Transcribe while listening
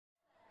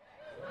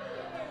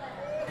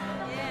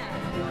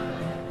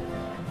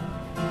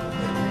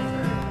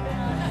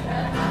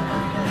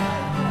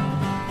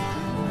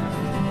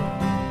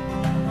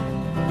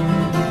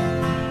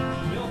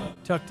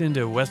Tucked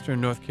into western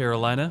North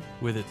Carolina,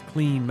 with its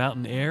clean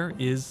mountain air,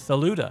 is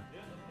Saluda,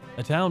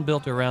 a town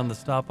built around the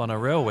stop on a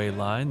railway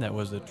line that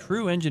was a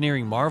true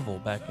engineering marvel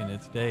back in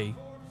its day.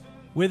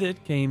 With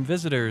it came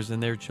visitors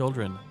and their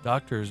children,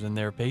 doctors and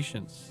their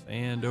patients,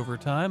 and over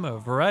time, a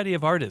variety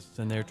of artists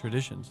and their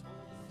traditions.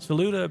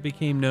 Saluda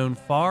became known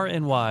far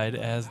and wide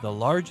as the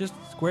largest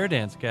square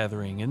dance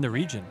gathering in the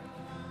region.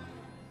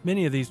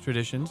 Many of these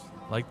traditions,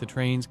 like the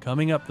trains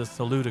coming up the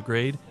Saluda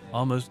grade,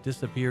 almost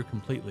disappear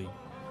completely.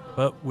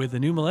 But with the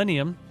new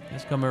millennium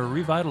has come a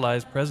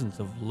revitalized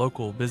presence of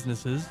local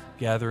businesses,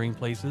 gathering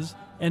places,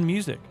 and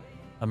music.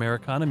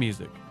 Americana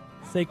music,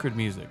 sacred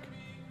music,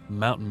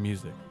 mountain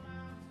music.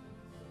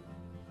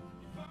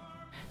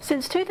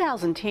 Since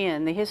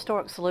 2010, the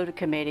Historic Saluda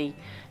Committee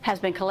has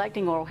been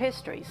collecting oral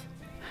histories.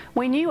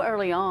 We knew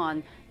early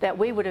on that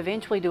we would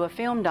eventually do a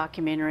film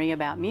documentary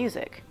about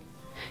music.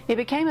 It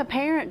became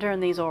apparent during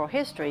these oral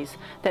histories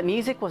that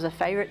music was a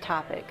favorite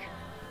topic.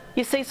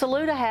 You see,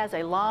 Saluda has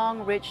a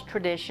long, rich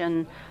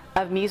tradition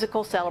of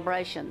musical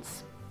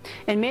celebrations,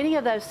 and many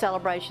of those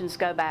celebrations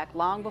go back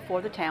long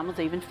before the town was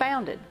even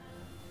founded.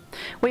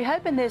 We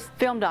hope in this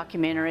film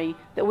documentary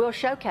that we'll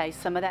showcase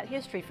some of that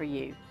history for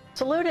you.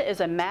 Saluda is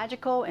a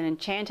magical and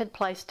enchanted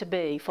place to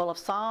be, full of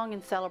song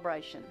and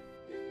celebration.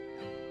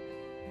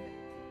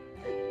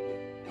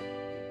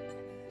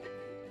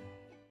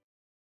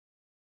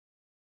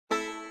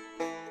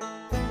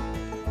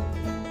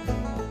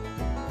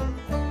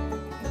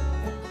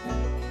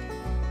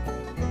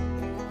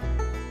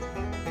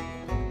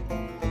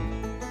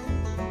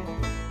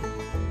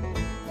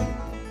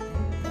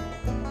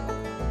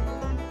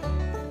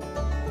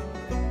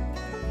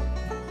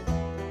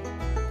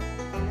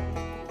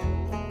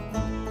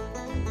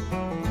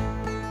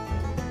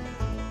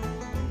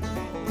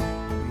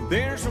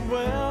 There's a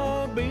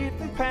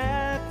well-beaten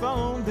path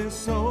on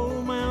this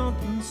old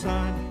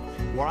mountainside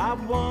where I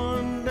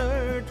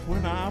wandered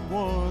when I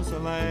was a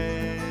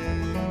lad.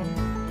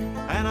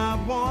 And I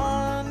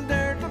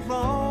wandered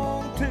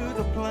along to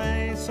the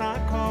place I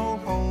call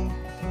home,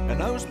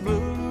 and those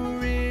Blue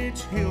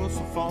Ridge hills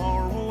so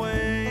far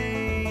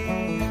away.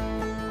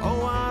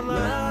 Oh, I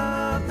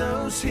love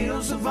those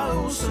hills of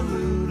old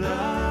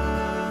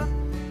Saluda.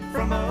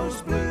 From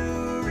those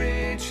Blue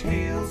Ridge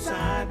hills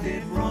I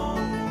did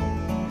roam.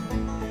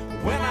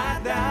 When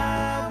I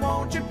die,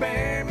 won't you bear